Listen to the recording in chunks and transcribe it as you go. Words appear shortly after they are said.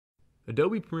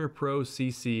Adobe Premiere Pro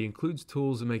CC includes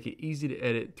tools that make it easy to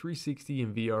edit 360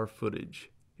 and VR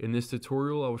footage. In this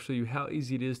tutorial, I will show you how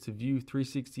easy it is to view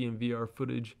 360 and VR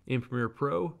footage in Premiere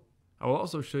Pro. I will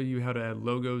also show you how to add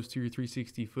logos to your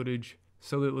 360 footage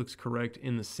so that it looks correct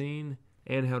in the scene,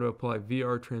 and how to apply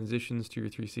VR transitions to your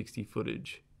 360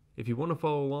 footage. If you want to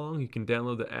follow along, you can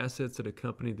download the assets that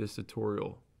accompany this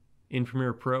tutorial. In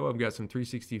Premiere Pro, I've got some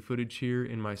 360 footage here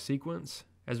in my sequence.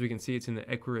 As we can see, it's in the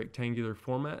equirectangular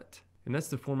format, and that's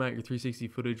the format your 360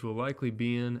 footage will likely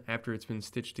be in after it's been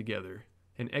stitched together.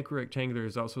 And equirectangular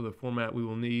is also the format we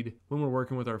will need when we're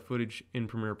working with our footage in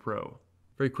Premiere Pro.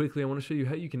 Very quickly, I want to show you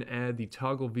how you can add the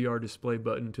toggle VR display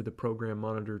button to the program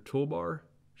monitor toolbar.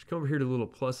 Just come over here to the little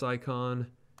plus icon,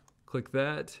 click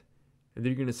that, and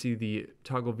then you're going to see the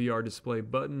toggle VR display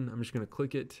button. I'm just going to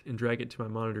click it and drag it to my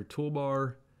monitor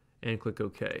toolbar and click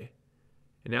OK.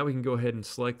 And now we can go ahead and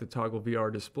select the toggle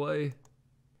VR display.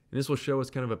 And this will show us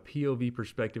kind of a POV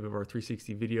perspective of our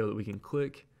 360 video that we can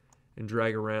click and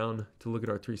drag around to look at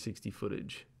our 360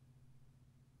 footage.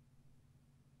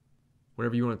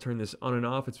 Whenever you want to turn this on and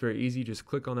off, it's very easy. Just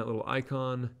click on that little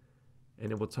icon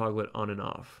and it will toggle it on and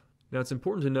off. Now, it's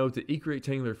important to note that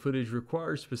equirectangular footage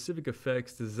requires specific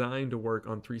effects designed to work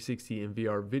on 360 and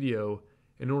VR video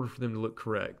in order for them to look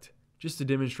correct. Just to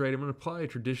demonstrate, I'm going to apply a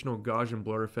traditional Gaussian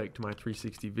blur effect to my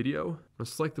 360 video. I'm going to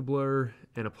select the blur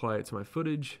and apply it to my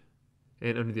footage.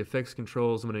 And under the effects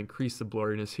controls, I'm going to increase the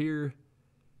blurriness here.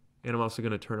 And I'm also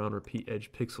going to turn on repeat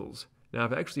edge pixels. Now,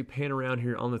 if I actually pan around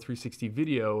here on the 360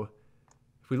 video,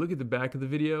 if we look at the back of the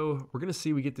video, we're going to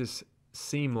see we get this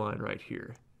seam line right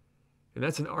here. And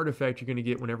that's an artifact you're going to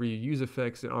get whenever you use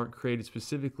effects that aren't created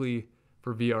specifically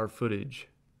for VR footage.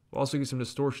 We'll also get some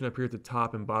distortion up here at the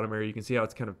top and bottom area. You can see how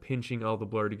it's kind of pinching all the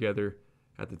blur together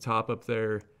at the top up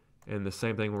there, and the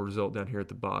same thing will result down here at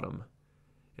the bottom.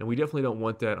 And we definitely don't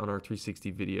want that on our 360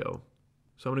 video.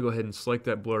 So I'm going to go ahead and select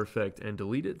that blur effect and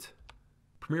delete it.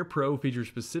 Premiere Pro features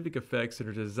specific effects that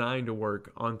are designed to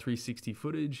work on 360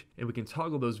 footage, and we can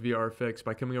toggle those VR effects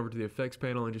by coming over to the effects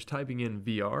panel and just typing in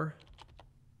VR.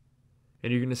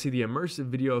 And you're going to see the immersive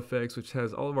video effects, which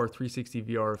has all of our 360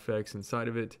 VR effects inside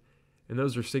of it, and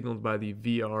those are signaled by the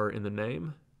VR in the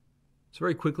name. So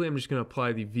very quickly, I'm just going to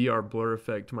apply the VR blur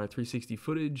effect to my 360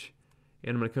 footage,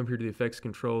 and I'm going to come here to the effects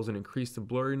controls and increase the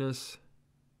blurriness.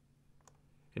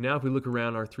 And now if we look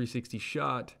around our 360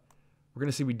 shot, we're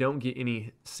going to see we don't get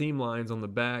any seam lines on the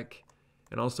back,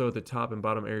 and also at the top and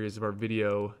bottom areas of our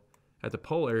video, at the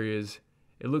pole areas,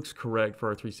 it looks correct for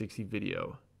our 360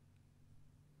 video.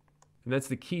 And that's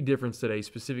the key difference that a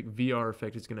specific VR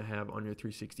effect is going to have on your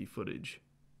 360 footage.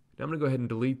 Now I'm going to go ahead and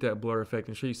delete that blur effect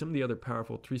and show you some of the other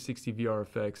powerful 360 VR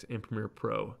effects in Premiere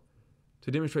Pro.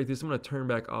 To demonstrate this, I'm going to turn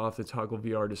back off the toggle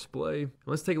VR display. And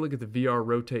let's take a look at the VR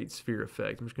rotate sphere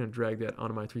effect. I'm just going to drag that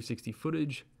onto my 360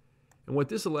 footage. And what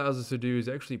this allows us to do is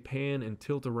actually pan and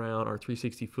tilt around our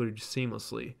 360 footage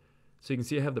seamlessly. So you can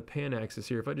see I have the pan axis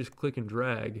here. If I just click and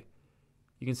drag,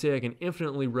 you can see I can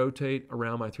infinitely rotate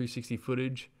around my 360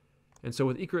 footage. And so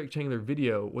with equirectangular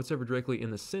video, what's ever directly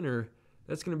in the center,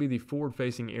 that's going to be the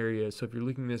forward-facing area. So if you're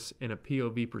looking at this in a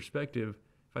POV perspective,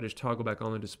 if I just toggle back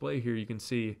on the display here, you can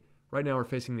see right now we're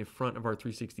facing the front of our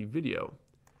 360 video.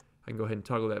 I can go ahead and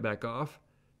toggle that back off.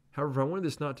 However, if I wanted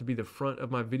this not to be the front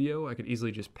of my video, I could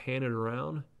easily just pan it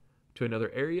around to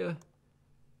another area. And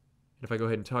if I go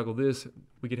ahead and toggle this,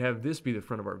 we could have this be the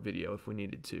front of our video if we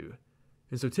needed to.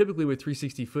 And so typically with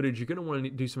 360 footage, you're going to want to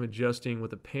do some adjusting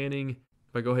with the panning.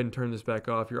 If I go ahead and turn this back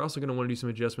off, you're also going to want to do some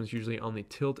adjustments usually on the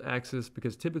tilt axis,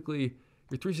 because typically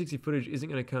your 360 footage isn't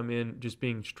going to come in just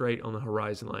being straight on the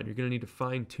horizon line. You're going to need to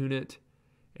fine tune it,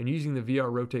 and using the VR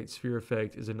rotate sphere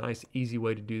effect is a nice easy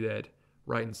way to do that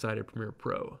right inside of Premiere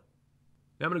Pro.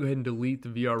 Now I'm going to go ahead and delete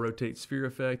the VR rotate sphere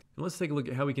effect, and let's take a look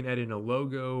at how we can add in a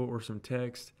logo or some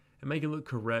text and make it look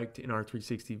correct in our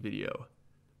 360 video.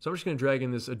 So I'm just going to drag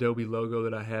in this Adobe logo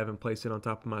that I have and place it on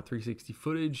top of my 360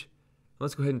 footage.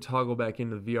 Let's go ahead and toggle back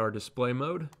into the VR display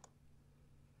mode.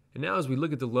 And now as we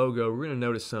look at the logo, we're going to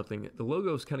notice something. The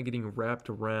logo is kind of getting wrapped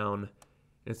around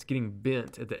and it's getting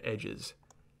bent at the edges.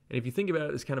 And if you think about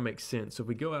it, this kind of makes sense. So if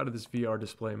we go out of this VR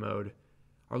display mode,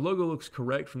 our logo looks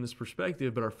correct from this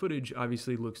perspective, but our footage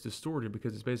obviously looks distorted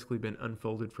because it's basically been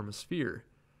unfolded from a sphere.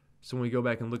 So when we go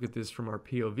back and look at this from our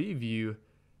POV view,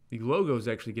 the logo is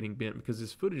actually getting bent because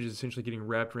this footage is essentially getting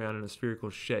wrapped around in a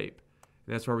spherical shape.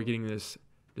 And that's why we're getting this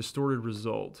distorted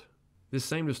result. This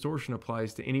same distortion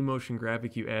applies to any motion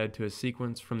graphic you add to a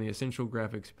sequence from the Essential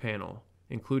Graphics panel,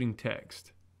 including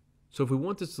text. So if we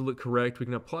want this to look correct, we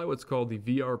can apply what's called the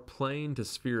VR plane to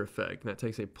sphere effect. And that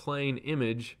takes a plane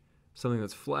image, something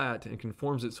that's flat, and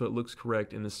conforms it so it looks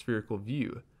correct in the spherical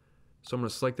view. So I'm going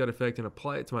to select that effect and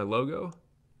apply it to my logo.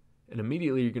 And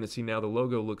immediately you're going to see now the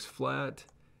logo looks flat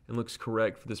and looks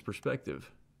correct for this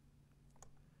perspective.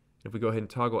 If we go ahead and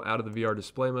toggle out of the VR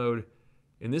display mode,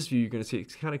 in this view you're going to see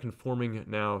it's kind of conforming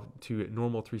now to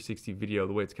normal 360 video,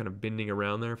 the way it's kind of bending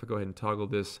around there. If I go ahead and toggle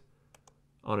this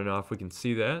on and off, we can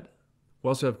see that. We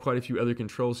also have quite a few other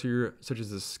controls here, such as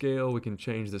the scale. We can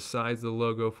change the size of the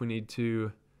logo if we need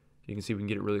to. You can see we can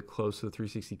get it really close to the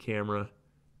 360 camera.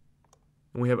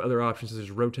 And we have other options such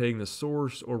as rotating the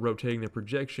source or rotating the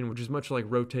projection, which is much like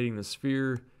rotating the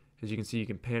sphere. As you can see, you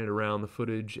can pan it around the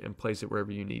footage and place it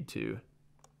wherever you need to.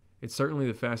 It's certainly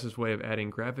the fastest way of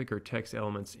adding graphic or text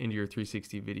elements into your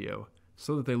 360 video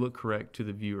so that they look correct to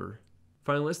the viewer.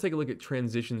 Finally, let's take a look at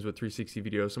transitions with 360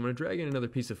 video. So I'm going to drag in another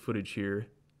piece of footage here,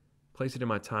 place it in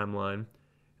my timeline, and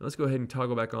let's go ahead and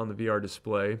toggle back on the VR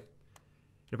display. And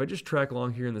if I just track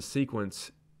along here in the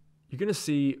sequence, you're going to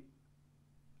see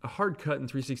a hard cut in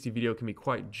 360 video can be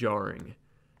quite jarring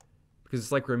because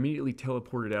it's like we're immediately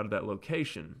teleported out of that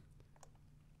location.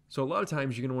 So a lot of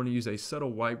times you're going to want to use a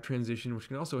subtle wipe transition, which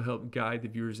can also help guide the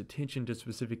viewer's attention to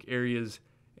specific areas,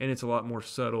 and it's a lot more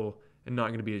subtle and not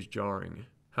going to be as jarring.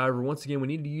 However, once again, we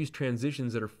need to use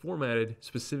transitions that are formatted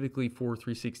specifically for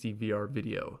 360 VR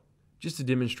video. Just to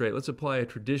demonstrate, let's apply a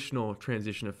traditional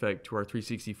transition effect to our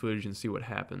 360 footage and see what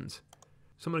happens.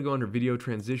 So I'm going to go under Video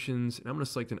Transitions, and I'm going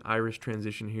to select an Iris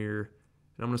transition here,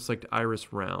 and I'm going to select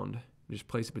Iris Round. Just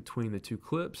place it between the two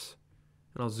clips,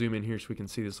 and I'll zoom in here so we can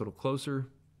see this a little closer.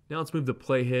 Now let's move the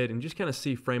playhead and just kind of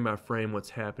see frame by frame what's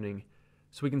happening.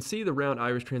 So we can see the round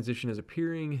iris transition is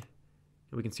appearing,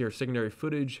 and we can see our secondary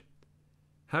footage.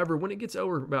 However, when it gets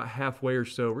over about halfway or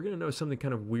so, we're going to notice something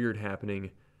kind of weird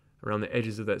happening around the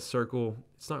edges of that circle.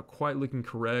 It's not quite looking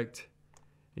correct.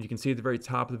 And you can see at the very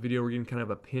top of the video, we're getting kind of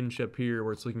a pinch up here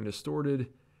where it's looking distorted.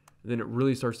 And then it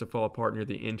really starts to fall apart near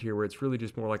the end here where it's really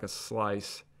just more like a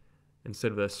slice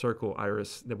instead of the circle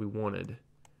iris that we wanted.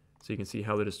 So you can see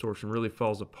how the distortion really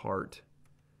falls apart.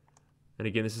 And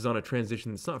again, this is on a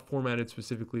transition that's not formatted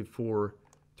specifically for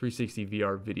 360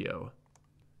 VR video.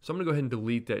 So I'm going to go ahead and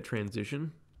delete that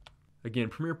transition. Again,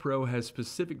 Premiere Pro has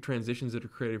specific transitions that are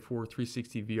created for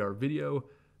 360 VR video.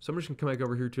 So I'm just going to come back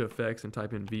over here to Effects and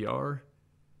type in VR.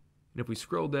 And if we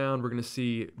scroll down, we're going to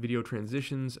see Video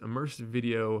Transitions, Immersive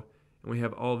Video, and we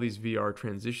have all these VR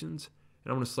transitions.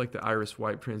 And I'm going to select the Iris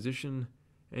Wipe transition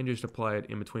and just apply it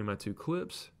in between my two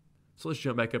clips. So let's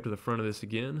jump back up to the front of this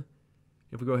again.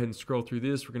 If we go ahead and scroll through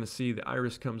this, we're going to see the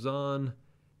iris comes on. And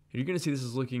you're going to see this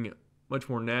is looking much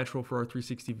more natural for our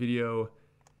 360 video.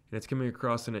 And it's coming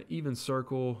across in an even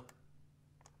circle.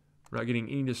 We're not getting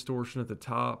any distortion at the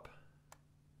top.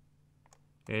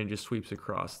 And it just sweeps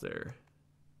across there.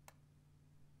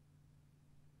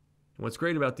 And what's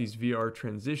great about these VR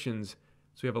transitions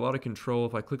is we have a lot of control.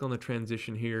 If I click on the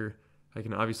transition here, I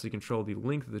can obviously control the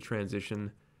length of the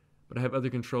transition. But I have other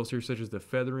controls here such as the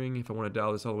feathering. If I want to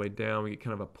dial this all the way down, we get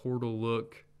kind of a portal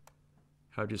look.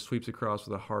 How it just sweeps across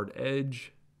with a hard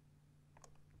edge.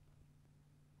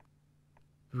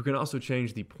 We can also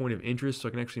change the point of interest, so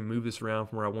I can actually move this around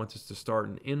from where I want this to start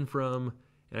and end from.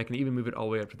 And I can even move it all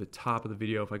the way up to the top of the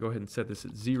video. If I go ahead and set this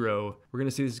at 0, we're going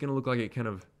to see this is going to look like it kind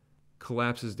of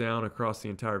collapses down across the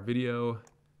entire video.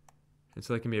 And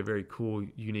so that can be a very cool,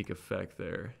 unique effect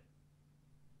there.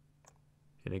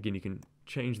 And again, you can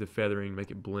change the feathering,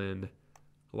 make it blend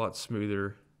a lot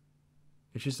smoother.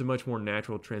 It's just a much more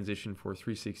natural transition for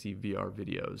 360 VR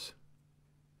videos.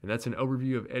 And that's an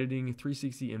overview of editing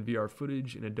 360 and VR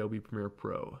footage in Adobe Premiere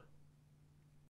Pro.